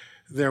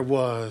 there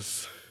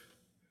was,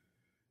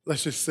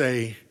 let's just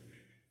say,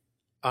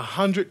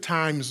 100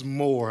 times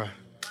more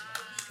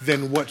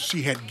than what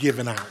she had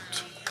given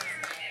out.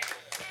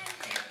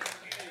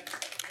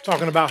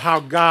 Talking about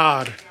how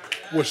God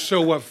will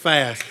show up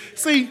fast.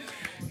 See,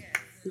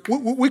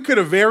 we could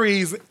have very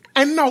easily,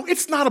 and no,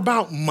 it's not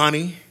about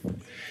money.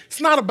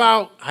 It's not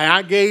about,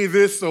 I gave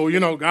this, so,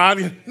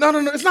 God. No,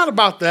 it's not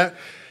about that.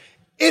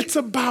 It's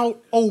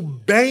about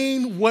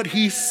obeying what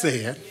he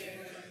said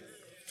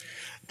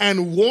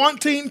and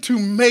wanting to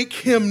make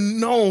him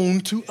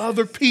known to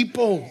other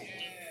people.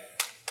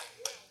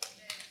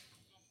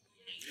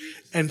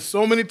 And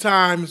so many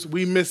times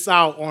we miss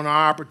out on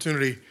our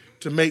opportunity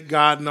to make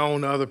God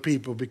known to other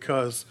people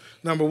because,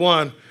 number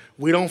one,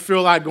 we don't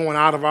feel like going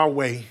out of our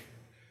way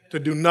to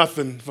do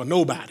nothing for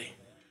nobody.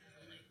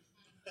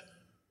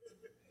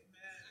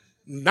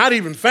 Not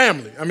even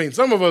family.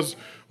 Some of us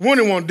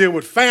wouldn't want to deal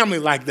with family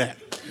like that.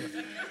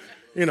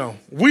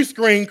 We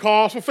screen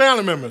calls for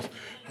family members.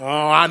 Oh,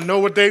 I know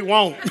what they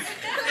want.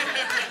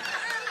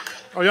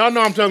 Oh, y'all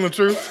know I'm telling the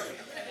truth.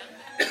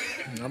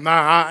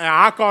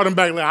 I called them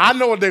back later. I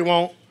know what they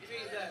want.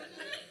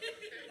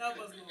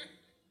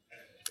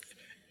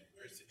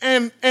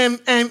 And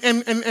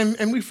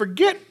we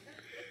forget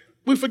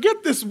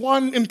this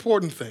one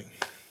important thing.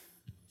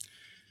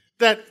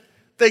 That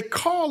they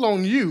call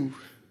on you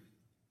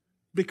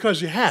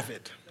because you have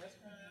it.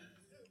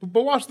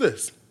 But watch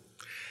this.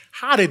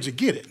 How did you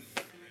get it?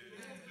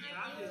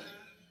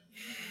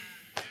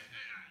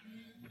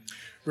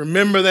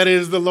 Remember that it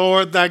is the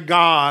Lord thy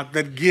God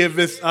that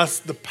giveth us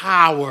the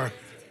power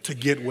to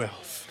get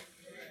wealth.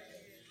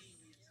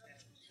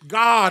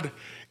 God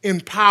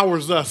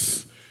empowers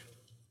us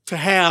to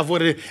have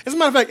what it is. As a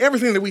matter of fact,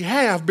 everything that we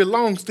have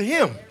belongs to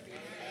him.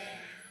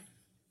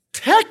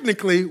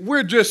 Technically,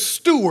 we're just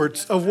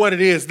stewards of what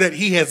it is that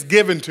he has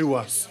given to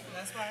us.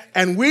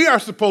 And we are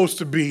supposed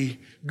to be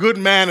good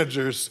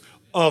managers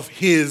of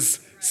his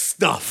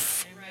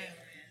stuff.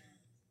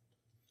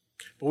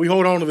 But we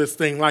hold on to this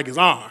thing like it's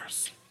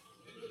ours.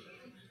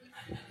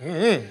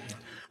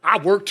 I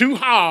work too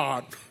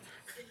hard.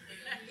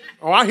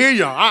 Oh, I hear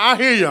you. I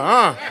hear you.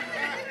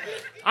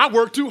 I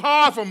work too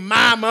hard for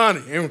my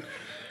money. And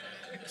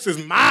this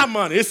is my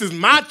money. This is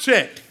my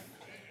check.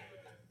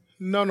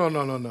 No.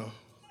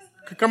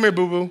 Come here,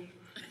 boo-boo.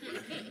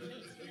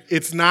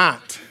 It's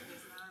not.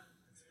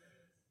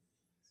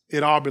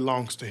 It all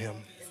belongs to him.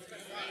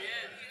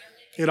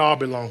 It all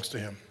belongs to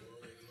him.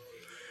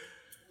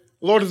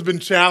 The Lord has been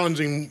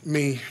challenging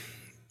me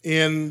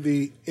in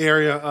the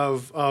area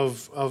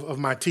of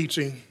my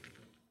teaching.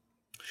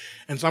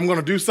 And so I'm going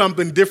to do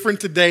something different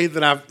today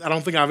that I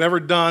don't think I've ever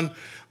done,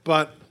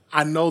 but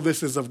I know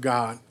this is of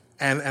God.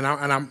 And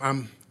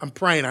I'm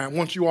praying. I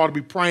want you all to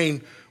be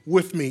praying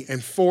with me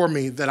and for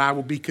me that I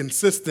will be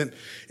consistent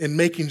in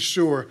making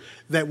sure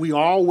that we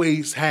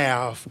always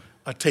have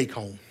a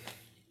take-home.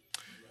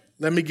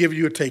 Let me give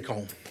you a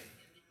take-home.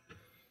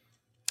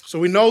 So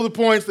we know the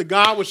points that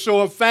God would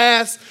show up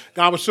fast.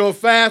 God would show up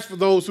fast for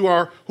those who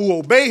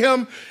obey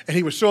him, and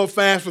he would show up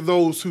fast for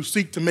those who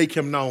seek to make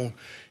him known.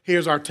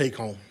 Here's our take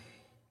home.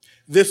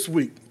 This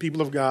week,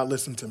 people of God,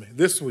 listen to me.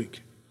 This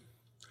week,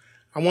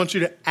 I want you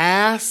to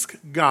ask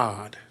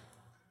God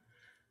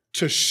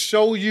to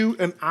show you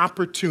an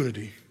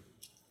opportunity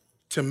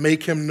to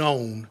make him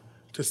known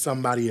to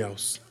somebody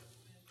else,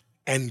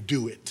 and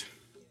do it.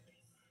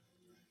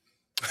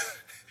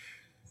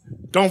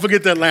 Don't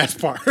forget that last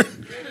part.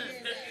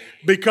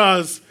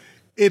 Because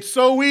it's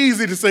so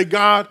easy to say,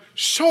 God,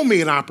 show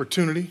me an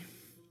opportunity.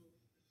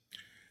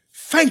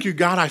 Thank you,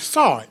 God, I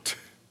saw it.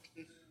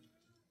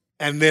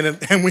 And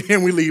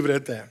we leave it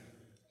at that.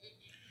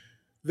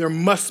 There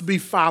must be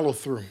follow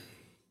through.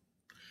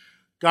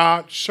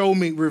 God,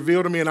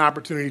 reveal to me an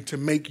opportunity to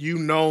make you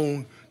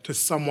known to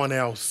someone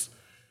else,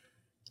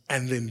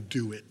 and then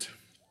do it.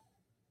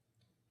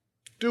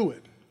 Do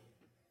it.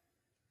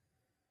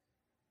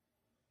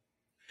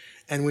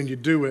 And when you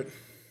do it,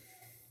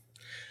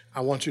 I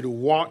want you to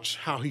watch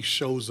how he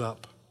shows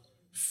up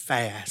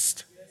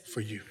fast for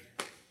you.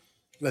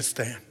 Let's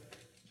stand.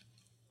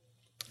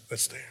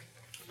 Let's stand.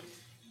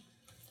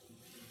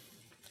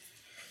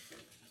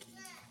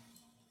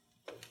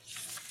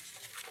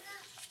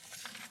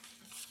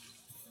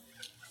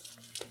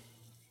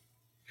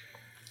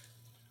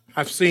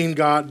 I've seen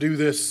God do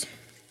this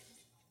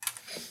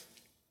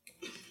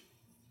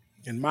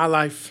in my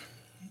life,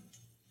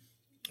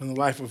 in the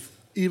life of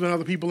even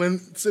other people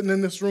sitting in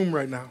this room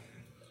right now.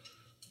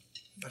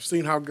 I've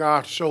seen how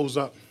God shows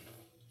up.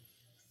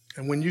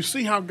 And when you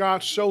see how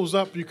God shows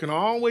up, you can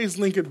always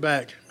link it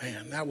back.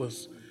 Man, that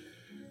was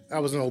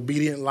an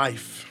obedient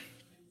life.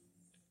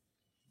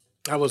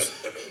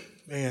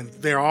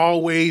 They're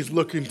always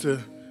looking to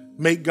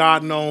make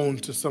God known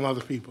to some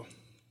other people.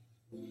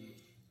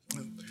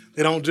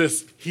 They don't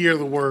just hear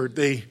the word,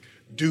 they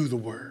do the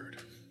word.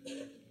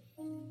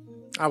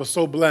 I was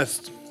so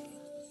blessed.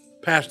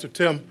 Pastor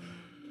Tim,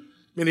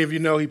 many of you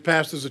know he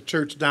pastors a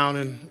church down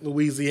in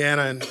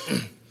Louisiana, and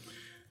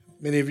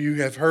many of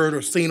you have heard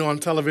or seen on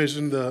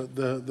television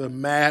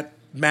the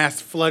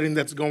mass flooding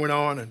that's going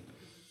on. And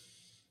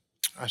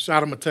I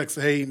shot him a text,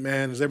 hey,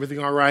 man, is everything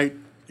all right?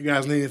 You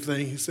guys need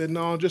anything? He said,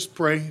 no, just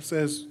pray. He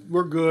says,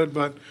 we're good,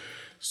 but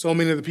so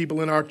many of the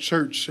people in our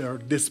church are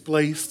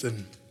displaced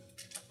and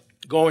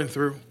going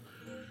through.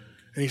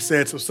 And he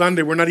said, so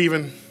Sunday, we're not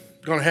even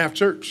going to have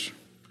church.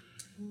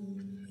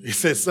 He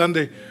said,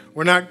 Sunday,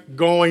 we're not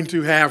going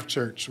to have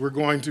church. We're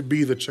going to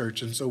be the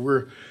church. And so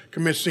we're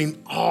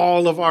commissioning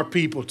all of our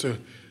people to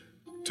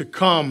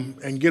come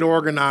and get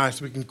organized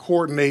so we can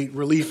coordinate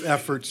relief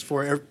efforts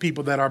for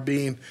people that are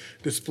being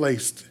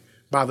displaced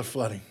by the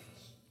flooding.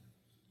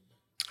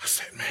 I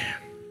said, man,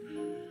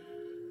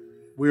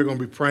 we're going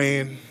to be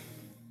praying.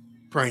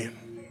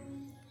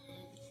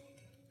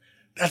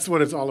 That's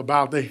what it's all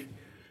about. It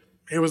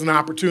was an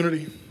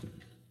opportunity.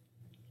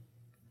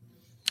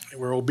 They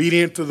were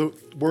obedient to the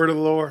word of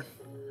the Lord.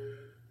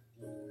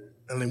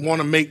 And they want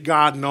to make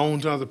God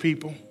known to other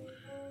people.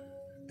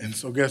 And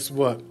so guess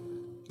what?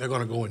 They're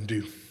going to go and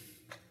do.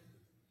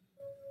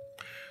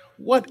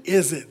 What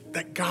is it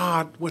that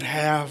God would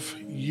have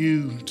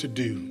you to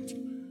do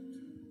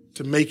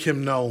to make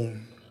him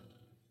known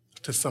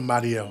to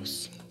somebody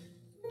else?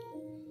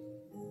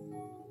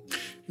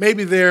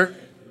 Maybe there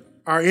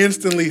are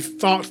instantly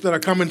thoughts that are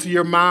coming to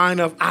your mind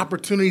of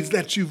opportunities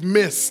that you've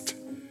missed.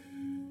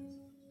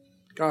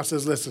 God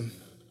says, listen,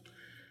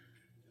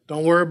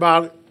 don't worry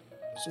about it.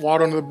 It's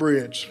water under the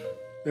bridge.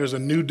 There's a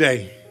new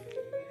day.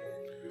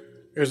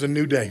 There's a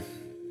new day.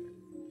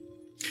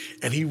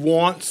 And he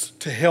wants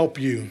to help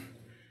you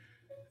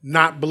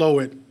not blow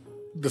it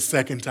the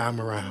second time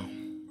around.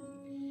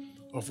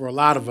 Or for a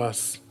lot of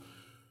us,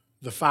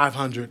 the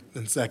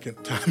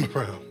 502nd time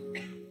around.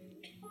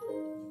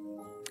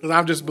 Because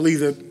I just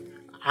believe that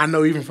I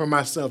know even for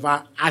myself,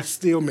 I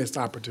still missed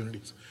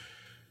opportunities.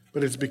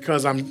 But it's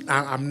because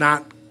I'm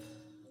not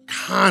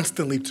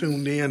constantly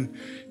tuned in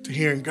to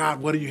hearing,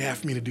 God, what do you have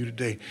for me to do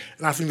today?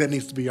 And I think that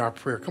needs to be our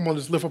prayer. Come on,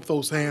 just lift up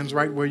those hands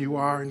right where you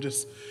are and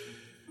just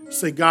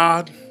say,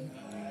 God,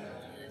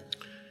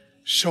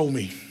 show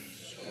me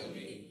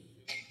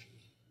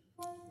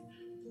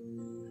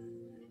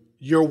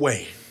your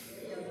way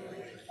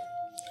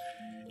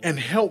and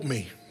help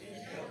me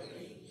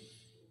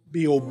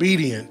be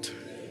obedient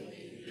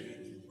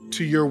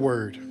to your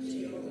word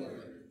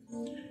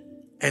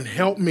and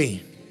help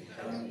me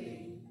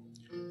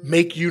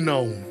make you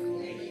known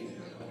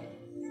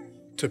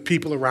to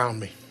people around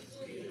me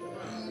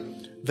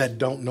that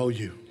don't know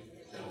you.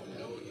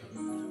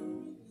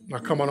 Now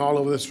come on, all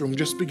over this room,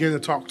 just begin to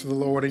talk to the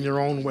Lord in your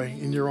own way,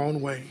 in your own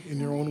way, in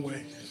your own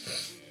way.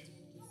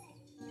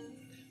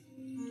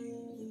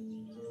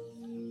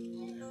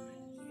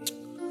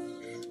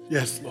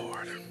 Yes,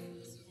 Lord.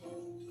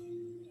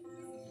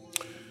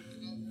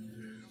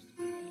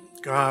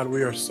 God,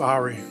 we are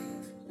sorry.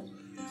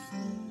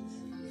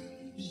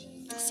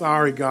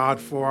 Sorry, God,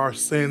 for our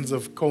sins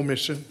of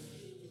commission.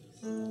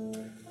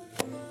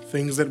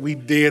 Things that we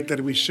did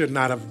that we should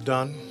not have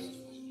done.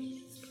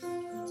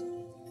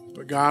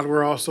 God,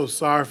 we're also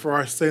sorry for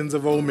our sins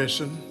of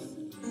omission,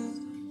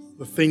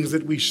 the things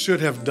that we should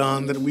have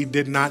done that we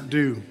did not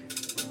do.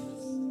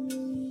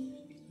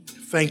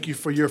 Thank you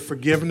for your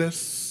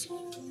forgiveness.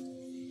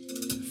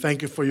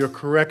 Thank you for your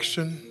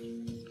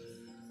correction.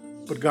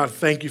 But God,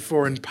 thank you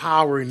for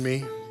empowering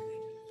me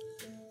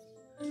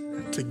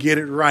to get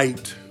it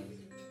right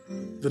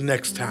the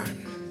next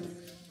time.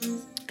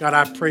 God,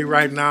 I pray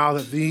right now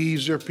that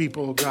these, your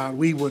people, God,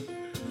 we would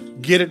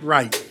get it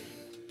right.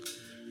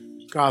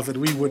 God, that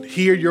we would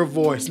hear your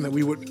voice and that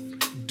we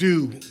would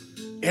do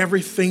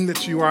everything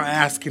that you are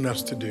asking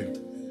us to do.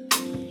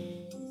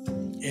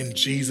 In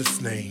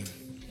Jesus' name.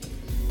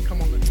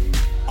 Come on.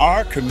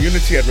 Our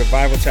community at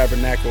Revival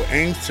Tabernacle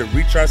aims to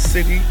reach our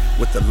city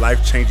with the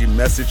life-changing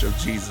message of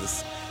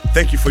Jesus.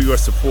 Thank you for your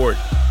support.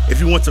 If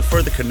you want to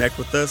further connect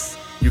with us,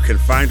 you can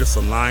find us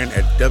online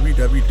at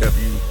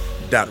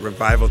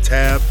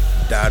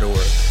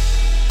www.revivaltab.org.